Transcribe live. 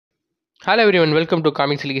Hello everyone welcome to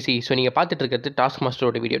comics legacy. So நீங்கள் பார்த்துட்டு இருக்கிறது task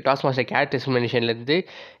மாஸ்டரோட video. Task master character எக்ஸ்பிளனேஷன்லேருந்து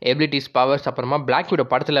abilities, powers, அப்புறமா black widow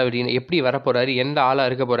படத்தில் அவர் எப்படி வர போகிறாரு, எந்த ஆளாக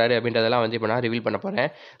இருக்க போகிறாரு அப்படின்றதெல்லாம் வந்து இப்போ நான் ரிவீல் பண்ண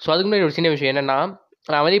போகிறேன். ஸோ அதுக்கு முன்னாடி ஒரு சின்ன விஷயம் என்னென்னா,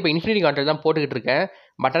 நான் வந்து இப்போ இன்ஃபினிட்டி கான்டென்ட் தான் போட்டுக்கிட்டு இருக்கேன்.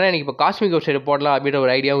 பட் ஆனால் எனக்கு இப்போ காஸ்மிக் அவுட்சைடர் போடலாம் அப்படின்ற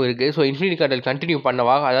ஒரு ஐடியாவும் இருக்குது. ஸோ இன்ஃபினிட்டி கான்டென்ட் கண்டினியூ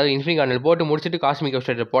பண்ணவா, அதாவது இன்ஃபினிட்டி கான்டென்ட் போட்டு முடிச்சுட்டு காஸ்மிக்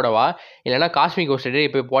அவுட்சைடர் போடவா, இல்லைனா காஸ்மிக் அவுட்சைடர்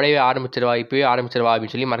இப்போ போடவே ஆரம்பிச்சிருவா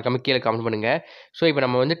அப்படின்னு சொல்லி மறக்காம கீழே கமெண்ட் பண்ணுங்கள். ஸோ இப்போ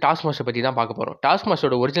நம்ம வந்து டாஸ்க் மாஸ்டர் பற்றி தான் பார்க்க போகிறோம். டாஸ்க்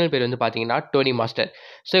மாஸ்டரோட ஒரிஜினல் பேர் வந்து பார்த்தீங்கன்னா டோனி மாஸ்டர்.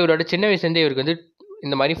 ஸோ இவரோட சின்ன வயசுலேருந்தே இவருக்கு வந்து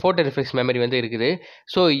இந்த மாதிரி ஃபோட்டோ ரிஃப்ளெக்ஸ் மெமரி வந்து இருக்குது.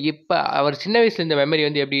 ஸோ இப்போ அவர் சின்ன வயசுல இந்த மெமரி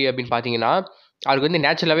வந்து எப்படி அப்படின்னு பார்த்தீங்கன்னா, அவருக்கு வந்து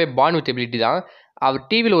நேச்சுரலாகவே பார்ன் வித் எபிலிட்டி தான். அவர்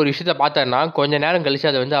டிவியில் ஒரு விஷயத்த பார்த்தாருன்னா கொஞ்சம் நேரம் கழிச்சு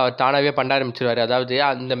அதை வந்து அவர் தானாகவே பண்ண ஆரம்பிச்சிருவார். அதாவது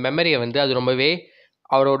அந்த மெமரியை வந்து அது ரொம்பவே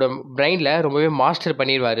அவரோட பிரெயினில் ரொம்பவே மாஸ்டர்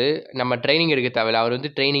பண்ணிடுவார். நம்ம ட்ரைனிங் எடுக்க தேவையில்ல, அவர் வந்து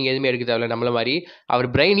ட்ரைனிங் எதுவுமே எடுக்க தேவையில்ல. நம்மள மாதிரி அவர்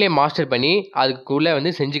பிரெயின்லேயே மாஸ்டர் பண்ணி அதுக்குள்ளே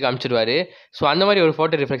வந்து செஞ்சு காமிச்சிடுவார். ஸோ அந்த மாதிரி ஒரு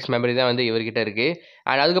ஃபோட்டோ ரிஃப்ளெக்ஸ் மெமரி தான் வந்து இவர்கிட்ட இருக்குது.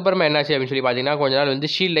 அண்ட் அதுக்கப்புறமா என்னாச்சு அப்படின்னு சொல்லி பார்த்தீங்கன்னா, கொஞ்ச நாள் வந்து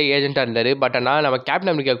ஷீல்டில் ஏஜென்ட்டாக இருந்தார். பட் ஆனால் நம்ம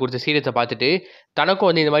கேப்டன் அமெரிக்கா கொடுத்த சீரியஸை பார்த்துட்டு தனக்கும்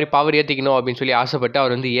வந்து இந்த மாதிரி பவர் ஏற்றிக்கணும் அப்படின்னு சொல்லி ஆசைப்பட்டு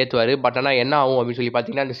அவர் வந்து ஏற்றுவார். பட் ஆனால் என்ன ஆகும் அப்படின்னு சொல்லி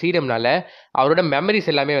பார்த்தீங்கன்னா, அந்த சீரம்னால அவரோட மெமரிஸ்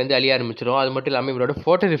எல்லாமே வந்து அழிய ஆரம்பிச்சிடும். அது மட்டும் இல்லாமல் இவரோட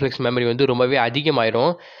ஃபோட்டோ ரிஃப்ளெக்ஸ் மெமரி வந்து ரொம்பவே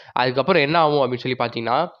அதிகமாயிரும். அதுக்கப்புறம் என்ன ஆகும் அப்படின்னு சொல்லி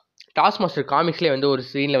பார்த்தீங்கன்னா, டாஸ்க் மாஸ்டர் காமிக்ஸ்லேயே வந்து ஒரு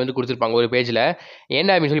சீனில் வந்து கொடுத்துருப்பாங்க ஒரு பேஜில். என்ன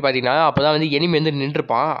அப்படின்னு சொல்லி பார்த்தீங்கன்னா, அப்போ தான் வந்து எனிமி வந்து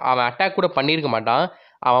நின்றுப்பான். அவன் அட்டாக் கூட பண்ணியிருக்க மாட்டான்.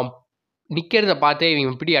 அவன் நிற்கிறத பார்த்தே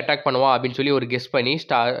இவன் இப்படி அட்டாக் பண்ணுவான் அப்படின்னு சொல்லி ஒரு கெஸ் பண்ணி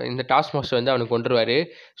இந்த டாஸ்க் மாஸ்டர் வந்து அவனுக்கு கொண்டுருவார்.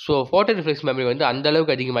 ஸோ ஃபோட்டோ ரிஃப்ளெக்ஸ் மெமரி வந்து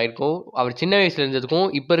அந்தளவுக்கு அதிகமாகிருக்கும். அவர் சின்ன வயசில் இருந்ததுக்கும்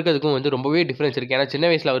இப்போ இருக்கிறதுக்கும் வந்து ரொம்பவே டிஃப்ரென்ஸ் இருக்குது. ஏன்னா சின்ன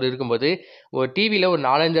வயசில் அவர் இருக்கும்போது ஒரு டிவியில் ஒரு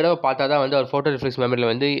 4-5 தடவை பார்த்தா தான் வந்து அவர் ஃபோட்டோ ரிஃப்ளெக்ஸ்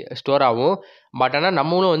மெமரியில் வந்து ஸ்டோர் ஆகும். பட் ஆனால்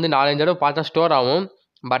நம்மளும் வந்து 4-5 தடவை பார்த்தா ஸ்டோர் ஆகும்.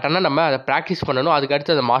 பட் ஆனால் நம்ம அதை ப்ராக்டிஸ் பண்ணணும்,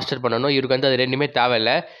 அதுக்கடுத்து அதை மாஸ்டர் பண்ணணும். இவருக்கு வந்து அது ரெண்டுமே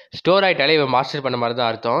தேவையில்லை. ஸ்டோர் ஆகிட்டாலே இவன் மாஸ்டர் பண்ண மாதிரி தான்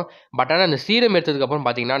அர்த்தம். பட் ஆனால் அந்த சீரம் எடுத்ததுக்கப்புறம்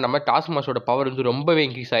பார்த்தீங்கன்னா, நம்ம டாஸ்க் மாஸ்டரோட பவர் வந்து ரொம்பவே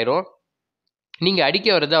இன்க்ரீஸ் ஆயிரும். நீங்கள் அடிக்க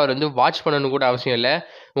வர்றது அவர் வந்து வாட்ச் பண்ணணும் கூட அவசியம் இல்லை.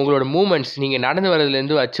 உங்களோட மூமெண்ட்ஸ் நீங்கள் நடந்து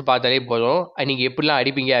வரதுலேருந்து வச்சு பார்த்தாலே போதும். நீங்கள் எப்படிலாம்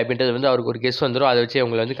அடிப்பீங்க அப்படின்றது வந்து அவருக்கு ஒரு கெஸ் வந்துடும். அதை வச்சு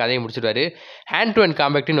உங்களை வந்து கதையை முடிச்சிடுவார். ஹேண்ட் டு ஹேண்ட்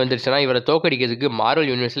காம்பேக்ட்னு வந்துருச்சுன்னா இவரை தோக்கடிக்கிறதுக்கு மார்வல்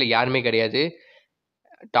யூனிவர்ஸில் யாருமே கிடையாது.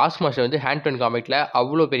 டாஸ்க் மாஸ்டர் வந்து ஹேண்ட் டு ஹேண்ட் காம்பேக்டில்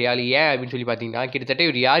அவ்வளோ பெரிய ஆள். ஏன் அப்படின்னு சொல்லி பார்த்தீங்கன்னா, கிட்டத்தட்ட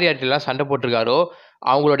இவர் யார் யார்கிட்டலாம் சண்டை போட்டிருக்காரோ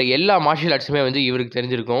அவங்களோட எல்லா மார்ஷியல் ஆர்ட்ஸுமே வந்து இவருக்கு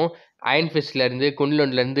தெரிஞ்சிருக்கும். அயன் ஃபிஸ்ட்லேருந்து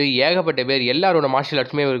குன்லுண்ட்லேருந்து ஏகப்பட்ட பேர் எல்லாரோட மார்ஷியல்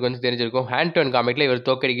ஆர்ட்ஸுமே இவருக்கு வந்து தெரிஞ்சிருக்கும். ஹேண்ட் டு ஹேண்ட் காம்பேக்டில் இவர்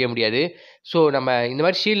தோக்கடிக்கவே முடியாது. ஸோ நம்ம இந்த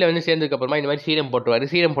மாதிரி ஷீல்டில் வந்து சேர்ந்ததுக்கப்புறமா இந்த மாதிரி சீரம் போட்டுருவார்.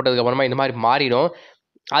 சீரம் போட்டதுக்கப்புறமா இந்த மாதிரி மாறிடும்.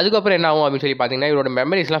 அதுக்கப்புறம் என்ன ஆகும் அப்படின்னு சொல்லி பார்த்தீங்கன்னா, இவரோட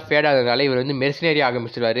மெமரிஸ்லாம் ஃபேட் ஆகிறதுனால இவர் வந்து மெர்சினரி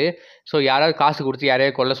ஆரம்பிச்சிருவார். ஸோ யாராவது காசு கொடுத்து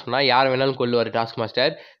யாரையாவது கொல்ல சொன்னால் யாரை வேணாலும் கொல்லுவார் டாஸ்க்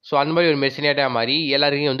மாஸ்டர். ஸோ அந்த மாதிரி ஒரு மெர்சினரியாக மாறி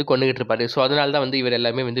எல்லாரையும் வந்து கொண்டுகிட்டு இருப்பார். ஸோ அதனால தான் வந்து இவர்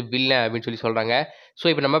எல்லாமே வந்து வில்லன் அப்படின்னு சொல்லி சொல்கிறாங்க. ஸோ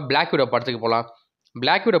இப்போ நம்ம பிளாக் விடோ படத்துக்கு போகலாம்.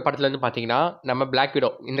 பிளாக் விடோ படத்தில் வந்து பார்த்தீங்கன்னா, நம்ம பிளாக் விடோ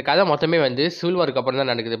இந்த கதை மொத்தமே வந்து சிவில் வாருக்கு அப்புறம் தான்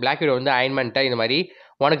நடக்குது. பிளாக் விடோ வந்து அயன்மேன்ட்ட இந்த மாதிரி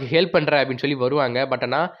உனக்கு ஹெல்ப் பண்ணுறேன் அப்படின்னு சொல்லி வருவாங்க. பட்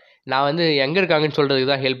ஆனால் நான் வந்து எங்கே இருக்காங்கன்னு சொல்கிறதுக்கு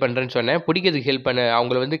தான் ஹெல்ப் பண்ணுறேன்னு சொன்னேன். பிடிக்கிறதுக்கு ஹெல்ப் பண்ணு,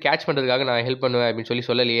 அவங்கள வந்து கேட்ச் பண்ணுறதுக்காக நான் ஹெல்ப் பண்ணுவேன் அப்படின்னு சொல்லி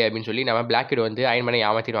சொல்லலையே அப்படின்னு சொல்லி நம்ம பிளாக் விடோ வந்து அயன்மேனை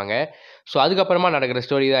ஏமாற்றிடுவாங்க. ஸோ அதுக்கப்புறமா நடக்கிற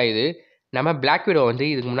ஸ்டோரி தான் இது. நம்ம பிளாக் விடோ வந்து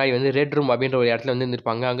இதுக்கு முன்னாடி வந்து ரெட் ரூம் அப்படின்ற ஒரு இடத்துல வந்து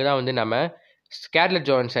இருந்திருப்பாங்க. அங்கே தான் வந்து நம்ம ஸ்கார்லெட்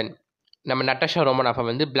ஜோஹன்சன், நம்ம நட்டாஷா ரோமனாஃபை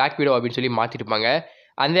வந்து பிளாக் விடோ அப்படின்னு சொல்லி மாற்றிருப்பாங்க.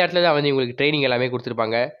 அந்த இடத்துல தான் வந்து இவங்களுக்கு ட்ரைனிங் எல்லாமே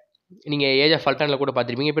கொடுத்துருப்பாங்க. நீங்கள் ஏஜ் ஆஃப் ஃபல்டனில் கூட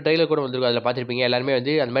பார்த்துருப்பீங்க. இப்போ ட்ரெயிலர் கூட வந்துருக்கும், அதில் பார்த்துருப்பீங்க. எல்லாருமே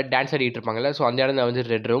வந்து அந்த மாதிரி டான்ஸ் ஆடிட்டு இருப்பாங்கல்ல. ஸோ அந்த இடம் தான் வந்து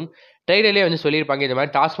ரெட் ரூம். ட்ரெயிலர்லேயே வந்து சொல்லியிருப்பாங்க, இந்த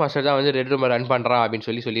மாதிரி டாஸ்க் மாஸ்டர் தான் வந்து ரெட் ரூமை ரன் பண்ணுறான் அப்படின்னு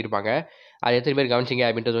சொல்லியிருப்பாங்க. அது எத்தனை பேர் கவனிச்சிங்க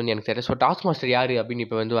அப்படின்றது வந்து எனக்கு தெரியல. ஸோ டாஸ்க் மாஸ்டர் யார் அப்படின்னு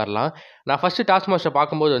இப்போ வந்து வரலாம். நான் ஃபஸ்ட்டு டாஸ்க் மாஸ்டர்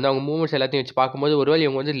பார்க்கும்போது வந்து அவங்க மூவ்மெண்ட்ஸ் எல்லாத்தையும் வச்சு பார்க்கும்போது ஒருவேளை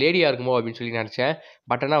இவங்க வந்து லேடியாக இருக்குமோ அப்படின்னு சொல்லி நினச்சேன்.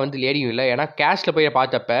 பட் ஆனால் வந்து லேடியும் இல்லை. ஏன்னா கேஸ்ட்டில் போய்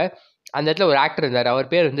பார்த்தப்ப அந்த இடத்துல ஒரு ஆக்டர் இருந்தார். அவர்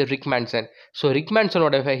பேர் வந்து ரிக் மேன்சன். ஸோ ரிக்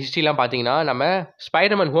மேன்சனோட ஹிஸ்ட்ரிலாம் பார்த்தீங்கன்னா, நம்ம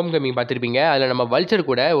ஸ்பைடர்மேன் ஹோம் கமிங் பார்த்துருப்பீங்க. அதில் நம்ம வல்ச்சர்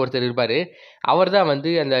கூட ஒருத்தர் இருப்பார். அவர் தான்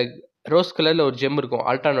வந்து அந்த ரோஸ் கலரில் ஒரு ஜெம் இருக்கும்.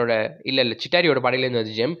 அல்ட்ரானோட இல்லை சிட்டாரியோட படையிலேருந்து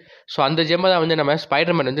அந்த ஜெம். ஸோ அந்த ஜெம்மை தான் வந்து நம்ம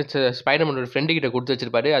ஸ்பைடர்மேன் வந்து ஸ்பைடர்மேனோட ஃப்ரெண்டு கிட்ட கொடுத்து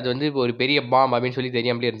வச்சிருப்பாரு. அது வந்து ஒரு பெரிய பாம் அப்படின்னு சொல்லி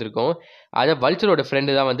தெரியாமலே இருந்திருக்கும். அதை வல்ச்சரோட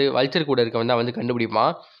ஃப்ரெண்டு தான் வந்து வல்ச்சர் கூட இருக்கவன் தான் வந்து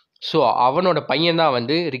கண்டுபிடிப்பான். ஸோ அவனோட பையன் தான்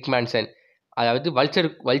வந்து ரிக் மேன்சன். அதாவது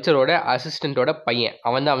வல்ச்சரோட அசிஸ்டண்ட்டோட பையன்.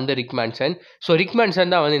 அவன் தான் வந்து rig mansion. So rig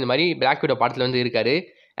mansion தான் வந்து இந்த மாதிரி பிளாக் விடோ படத்தில் வந்து இருக்காரு.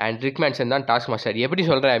 அண்ட் ரிக் மேன்சன் தான் டாஸ்க் மாஸ்டர். எப்படி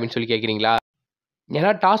சொல்கிறேன் அப்படின்னு சொல்லி கேட்குறீங்களா?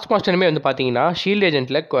 ஏன்னா டாஸ்க் மாஸ்டருமே வந்து பார்த்தீங்கன்னா, ஷீல்டு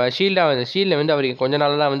ஏஜென்ட்டில் ஷீல்டில் வந்து அவர் கொஞ்ச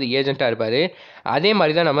நாள் தான் வந்து ஏஜென்ட்டாக இருப்பார். அதே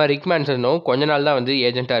மாதிரி தான் நம்ம ரிக் மேன்சனும் கொஞ்ச நாள் தான் வந்து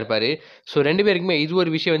ஏஜென்ட்டாக இருப்பார். ஸோ 2 பேருக்குமே இது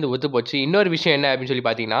ஒரு விஷயம் வந்து ஒத்து போச்சு. இன்னொரு விஷயம் என்ன அப்படின்னு சொல்லி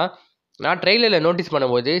பார்த்தீங்கன்னா, நான் ட்ரெய்லரில் நோட்டீஸ்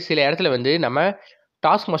பண்ணும்போது சில இடத்துல வந்து நம்ம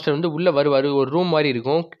டாஸ்க் மாஸ்டர் வந்து உள்ளே வருவார். ஒரு ரூம் மாதிரி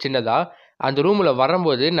இருக்கும் சின்னதாக. அந்த ரூமில்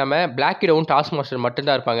வரும்போது நம்ம பிளாக் விடோவும் டாஸ்க் மாஸ்டர்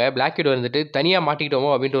மட்டும்தான் இருப்பாங்க. பிளாக் விடோ வந்துட்டு தனியாக மாட்டிக்கிட்டோமோ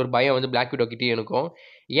அப்படின்ற ஒரு பயம் வந்து பிளாக் விடோ கிட்டே இருக்கும்.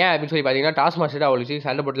 ஏன் அப்படின்னு சொல்லி பார்த்தீங்கன்னா, டாஸ்க் மாஸ்டர் அவளுக்கு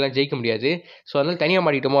சண்டை போட்டுலாம் ஜெயிக்க முடியாது. ஸோ அதனால தனியாக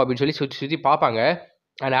மாட்டிக்கிட்டோமோ அப்படின்னு சொல்லி சுற்றி சுற்றி பார்ப்பாங்க.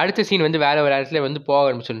 அண்ட் அடுத்த சீன் வந்து வேறு ஒரு இடத்துல வந்து போக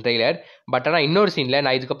ஆரம்பிச்சிடும் ட்ரெய்லர். பட் ஆனால் இன்னொரு சீனில்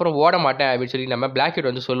நான் இதுக்கப்புறம் ஓட மாட்டேன் அப்படின்னு சொல்லி நம்ம பிளாக் விடோ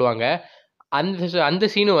வந்து சொல்லுவாங்க. அந்த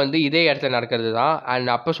சீனும் வந்து இதே இடத்துல நடக்கிறது தான். அண்ட்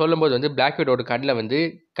அப்ப சொல்லும்போது வந்து பிளாக் விடோட கண்ல வந்து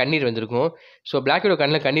கண்ணீர் வந்திருக்கும். ஸோ பிளாக் விடோ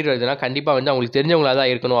கண்ல கண்ணீர் வருதுன்னா, கண்டிப்பா வந்து அவங்களுக்கு தெரிஞ்சவங்களா தான்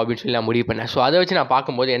இருக்கணும் அப்படின்னு சொல்லி நான் முடிவு பண்ணேன். ஸோ அத வச்சு நான்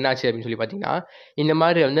பார்க்கும்போது என்ன ஆச்சு அப்படின்னு சொல்லி பார்த்தீங்கன்னா, இந்த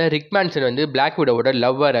மாரி வந்து ரிக் மேன்சன் வந்து பிளாக் விடோவோட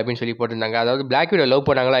லவ்வர் அப்படின்னு சொல்லி போட்டிருந்தாங்க. அதாவது பிளாக் விடோ லவ்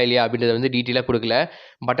பண்ணாங்களா இல்லையா அப்படின்றத வந்து டீட்டெயிலா குடுக்கல.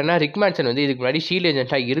 பட் ஆனா ரிக் மேன்சன் வந்து இதுக்கு முன்னாடி ஷீல்ட்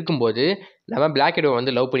ஏஜென்ட்டா இருக்கும்போது, நம்ம பிளாக் விடோவ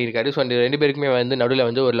வந்து லவ் பண்ணியிருக்காரு. ஸோ அந்த 2 பேருக்குமே வந்து நடுவுல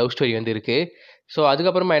வந்து ஒரு லவ் ஸ்டோரி வந்து இருக்கு. ஸோ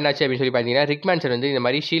அதுக்கப்புறமா என்னாச்சு அப்படின்னு சொல்லி பார்த்தீங்கன்னா, ரிக் மேன்சன் வந்து இந்த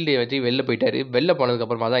மாரி ஷீல்ட வச்சு வெளில போயிட்டாரு. வெளில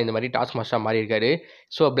போனதுக்கப்புறமா தான் இந்த மாரி டாஸ்க் மாஸ்டரா மாறியிருக்காரு.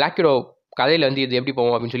 ஸோ பிளாக் விடோ கதையில வந்து இது எப்படி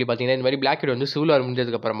போகும் அப்படின்னு சொல்லி பார்த்தீங்கன்னா, இந்த மாரி பிளாக் விடோ வந்து சிவில் வார்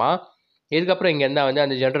முடிஞ்சதுக்கப்புறமா, இதுக்கப்புறம் இங்க இருந்தா வந்து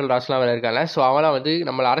அந்த ஜெனரல் ராஸ்லாம் வேற இருக்கான்ல. ஸோ அவன்லாம் வந்து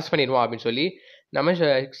நம்மள அரெஸ்ட் பண்ணிருவான் அப்படின்னு சொல்லி, நம்ம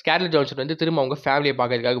ஸ்கார்லெட் ஜோன்சன் வந்து திரும்ப அவங்க ஃபேமிலிய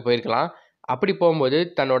பார்க்கறதுக்காக போயிருக்கலாம். அப்படி போம்போது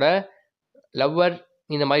தன்னோட லவ்வர்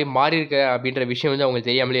இந்த மாரி மாறியிருக்க அப்படின்ற விஷயம் வந்து அவங்களுக்கு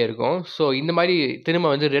தெரியாமலே இருக்கும். ஸோ இந்த மாரி திரும்ப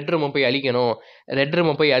வந்து ரெட் ரூம போய் அழிக்கணும். ரெட்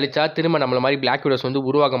ரூம போய் அழிச்சா திரும்ப நம்மள மாரி பிளாக் விடோஸ் வந்து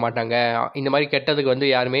உருவாக மாட்டாங்க. இந்த மாரி கெட்டதுக்கு வந்து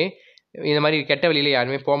யாருமே இந்த மாரி கெட்ட வழியில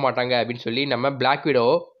யாருமே போமாட்டாங்க அப்படின்னு சொல்லி நம்ம பிளாக் விடோ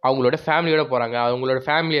அவங்களோட ஃபேமிலியோட போறாங்க. அவங்களோட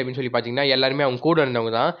ஃபேமிலி அப்படின்னு சொல்லி பார்த்தீங்கன்னா, எல்லாருமே அவங்க கூட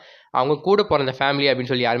இருந்தவங்க தான். அவங்க கூட பொறந்த ஃபேமிலி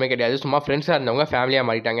அப்படின்னு சொல்லி யாருமே கிடையாது. சும்மா ஃப்ரெண்ட்ஸா இருந்தவங்க ஃபேமிலியா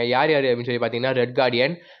மாறிட்டாங்க. யார் யாரு அப்படின்னு சொல்லி பார்த்தீங்கன்னா, ரெட்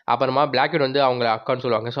கார்டியன், அப்புறமா பிளாக் விடோ வந்து அவங்கள அக்கான்னு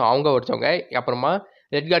சொல்லுவாங்க. ஸோ அவங்க ஒருத்தவங்க. அப்புறமா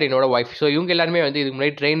ரெட் கார்டியனோட ஒய்ஃப். ஸோ இவங்க எல்லாருமே வந்து இதுக்கு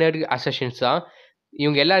முன்னாடி ட்ரெய்னர்டு அசசின்ஸ் தான்.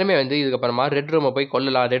 இவங்க எல்லாருமே வந்து இதுக்கப்புறமா ரெட் ரூம போய்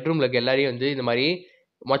கொல்லலாம். ரெட் ரூம்ல இருக்க எல்லாரையும் வந்து இந்த மாரி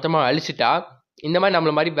மொத்தமா அழிச்சுட்டா, இந்த மாரி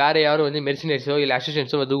நம்மள மாரி வேற யாரும் வந்து மெர்சனரிஸோ இல்ல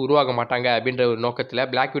அசசின்ஸோ வந்து உருவாக மாட்டாங்க அப்படின்ற ஒரு நோக்கத்துல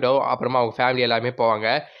பிளாக் விடோ அப்புறமா அவங்க ஃபேமிலி எல்லாருமே போவாங்க.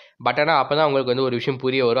 பட் ஆனா அப்பதான் அவங்களுக்கு வந்து ஒரு விஷயம்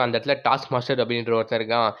புரிய வரும். அந்த இடத்துல டாஸ்க் மாஸ்டர் அப்படின்ற ஒருத்தன்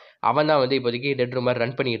இருக்கான். அவன் தான் வந்து இப்போதைக்கு ரெட் ரூம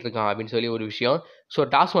ரன் பண்ணிட்டு இருக்கான் அப்படின்னு சொல்லி ஒரு விஷயம். ஸோ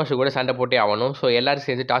டாஸ்க் மாஸ்டர் கூட சண்டை போட்டே ஆவணும். ஸோ எல்லாரும்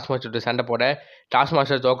சேர்ந்து டாஸ்க் மாஸ்டர்ட்ட சண்டை போட, டாஸ்க்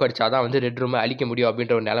மாஸ்டர் தோற்கடிச்சா தான் வந்து ரெட் ரூம அழிக்க முடியும்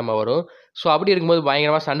அப்படின்ற ஒரு நிலைமை வரும். ஸோ அப்படி இருக்கும்போது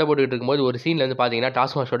பயங்கரமா சண்டை போட்டுக்கிட்டு இருக்கும்போது ஒரு சீன்ல வந்து பார்த்தீங்கன்னா,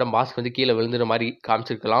 டாஸ்க் மாஸ்டரோட மாஸ்க் வந்து கீழ விழுந்துற மாரி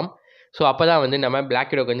காமிச்சிருக்கலாம். ஸோ அப்பதான் வந்து நம்ம பிளாக்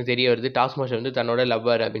விடோக்கு வந்து தெரிய வருது. டாஸ்க் மாஸ்டர் வந்து தன்னோட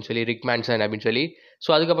லவ்வர் அப்படின்னு சொல்லி ரிக் மேன்சன் அப்படின்னு சொல்லி. ஸோ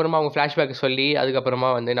அதுக்கப்புறமா அவங்க ஃப்ளாஷ்பேக் சொல்லி, அதுக்கப்புறமா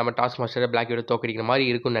வந்து நம்ம டாஸ்க் மாஸ்டர பிளாக் விடோ தோற்கடிக்கிற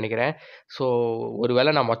மாரி இருக்கும்னு நெனைக்கிறேன். ஸோ ஒரு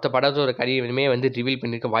வேள நான் மொத்த படத்தோட கதையுமே வந்து ரிவீல்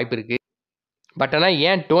பண்ணியிருக்க வாய்ப்பு இருக்கு. பட் ஆனா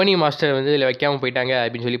ஏன் டோனி மாஸ்டர் வந்து இதில வைக்காம போயிட்டாங்க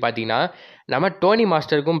அப்படின்னு சொல்லி பார்த்தீங்கன்னா, நம்ம டோனி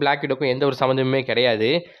மாஸ்டருக்கும் பிளாக் விடோக்கும் எந்த ஒரு சம்மந்தமுமே கிடையாது.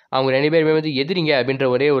 அவங்க 2 பேருமே வந்து எதிரிங்க அப்படின்ற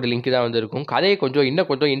ஒரே ஒரு லிங்க் தான் வந்து இருக்கும். கதைய இன்னும்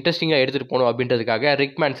கொஞ்சம் இன்ட்ரஸ்டிங்கா எடுத்துட்டு போணும் அப்படின்றதுக்காக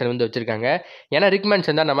ரிக் மேன்சன் வந்து வச்சிருக்காங்க. ஏன்னா ரிக்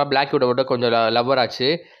மேன்சன் தான் நம்ம பிளாக் விடோவோட கொஞ்சம் லவ்வர் ஆச்சு.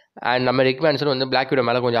 அண்ட் நம்ம ரிக் மேன்சன் வந்து பிளாக் விடோ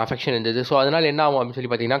மேல கொஞ்சம் அஃபெக்ஷன் இருந்தது. ஸோ அதனால என்ன ஆகும் அப்படின்னு சொல்லி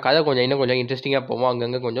பார்த்தீங்கன்னா, கதை இன்னும் கொஞ்சம் இன்ட்ரஸ்டிங்கா போவும்.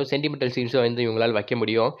 அங்கங்க கொஞ்சம் சென்டிமெண்டல் சீன்ஸும் வந்து இவங்களால வைக்க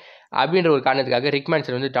முடியும். அப்படின்ற ஒரு காரணத்துக்காக ரிக்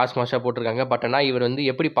மேன்சன் வந்து டாஸ்க் மாஸ்டரா போட்டிருக்காங்க. பட் ஆனா இவர் வந்து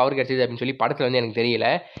எப்படி பவர் கிடைச்சது அப்படின்னு சொல்லி படத்துல வந்து எனக்கு தெரியல.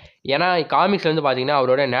 ஏன்னா காமிக்ஸ்ல வந்து பார்த்தீங்கன்னா,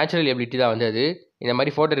 அவரோட நேச்சுரல் எபிலிட்டி தான் வந்து அது. இந்த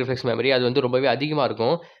மாரி ஃபோட்டோ ரிஃப்ளெக்ஸ் மெமரி அது வந்து ரொம்பவே அதிகமா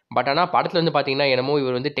இருக்கும். பட் ஆனா படத்துல வந்து பார்த்தீங்கன்னா, என்னமோ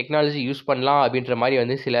இவர் வந்து டெக்னாலஜி யூஸ் பண்ணலாம் அப்படின்ற மாரி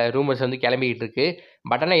வந்து சில ரூமர்ஸ் வந்து கிளம்பிக்கிட்டு இருக்கு.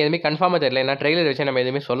 பட் ஆனா எதுவுமே கன்ஃபார்மா தெரியல. ஏன்னா ட்ரெய்லர் வச்சு நம்ம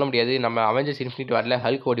எதுவுமே சொல்ல முடியாது. நம்ம அவெஞ்சர்ஸ் இன்ஃபினிட்டி வார்ல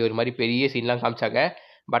ஹல்க் ஓடி ஒரு மாரி பெரிய சீன்லாம் காமிச்சாங்க.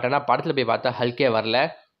 பட் ஆனா படத்துல போய் பார்த்தா ஹல்கே வரல.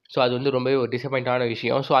 ஸோ அது வந்து ரொம்பவே ஒரு டிசப்பாயிண்டான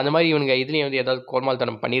விஷயம். ஸோ அந்த மாரி இவனுங்க இதுலயும் வந்து ஏதாவது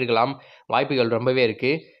கோல்மால்தனம் பண்ணியிருக்கலாம். வாய்ப்புகள் ரொம்பவே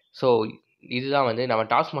இருக்கு. ஸோ இதுதான் வந்து நம்ம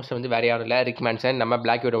டாஸ்க் மாஸ்டர் வந்து வேற யாரும் இல்ல. ரிக் மேன்சன் நம்ம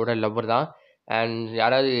பிளாக் விடோவோட லவ்வர் தான். அண்ட்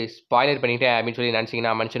யாராவது ஸ்பாய்லர் பண்ணிட்டேன் அப்படின்னு சொல்லி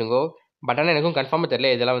நினைச்சீங்கன்னா மன்னிச்சிடுங்கோ. பட் ஆனா எனக்கும் கன்ஃபார்மா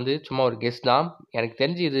தெரியல. இதெல்லாம் வந்து சும்மா ஒரு கெஸ் தான். எனக்கு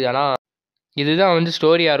தெரிஞ்சு இது ஆனா இதுதான் வந்து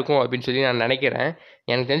ஸ்டோரியா இருக்கும் அப்படின்னு சொல்லி நான் நினைக்கிறேன்.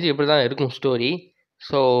 எனக்கு தெரிஞ்சு இப்படி தான் இருக்கும் ஸ்டோரி.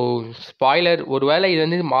 ஸோ ஸ்பாய்லர் ஒரு வேளை இது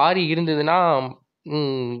வந்து மாறி இருந்ததுன்னா,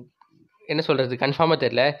 ம் என்ன சொல்றது? கன்ஃபார்மா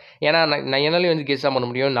தெரியல. ஏன்னா நான் நான் என்னாலயும் வந்து கெஸ் தான் பண்ண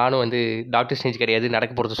முடியும். நானும் வந்து டாக்டர் ஸ்ட்ரேஞ்ச் கிடையாது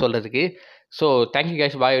நடக்க போறது சொல்றதுக்கு. So thank you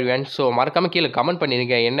guys bye everyone. So மறக்காம கீழ கமெண்ட்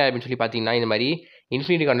பண்ணிருங்க. என்ன அப்படின்னு சொல்லி பார்த்தீங்கன்னா, இந்த மாரி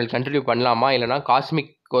இன்ஃபினிட்டி கார்னல் கன்டின்யூ பண்ணலாமா? இல்லன்னா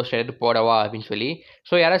காஸ்மிக் கோஸ்ட் எடுத்து போடவா? அப்படின்னு சொல்லி.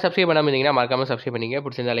 ஸோ யாராவது சப்ஸ்கிரைப் பண்ணாம இருந்தீங்கன்னா, மறக்காம சப்ஸ்கிரைப் பண்ணிங்க.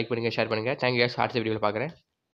 பிடிச்சிருந்தா லைக் பண்ணுங்க, ஷேர் பண்ணுங்க. Thank you guys. அடுத்த வீடியோல பார்க்குறேன்.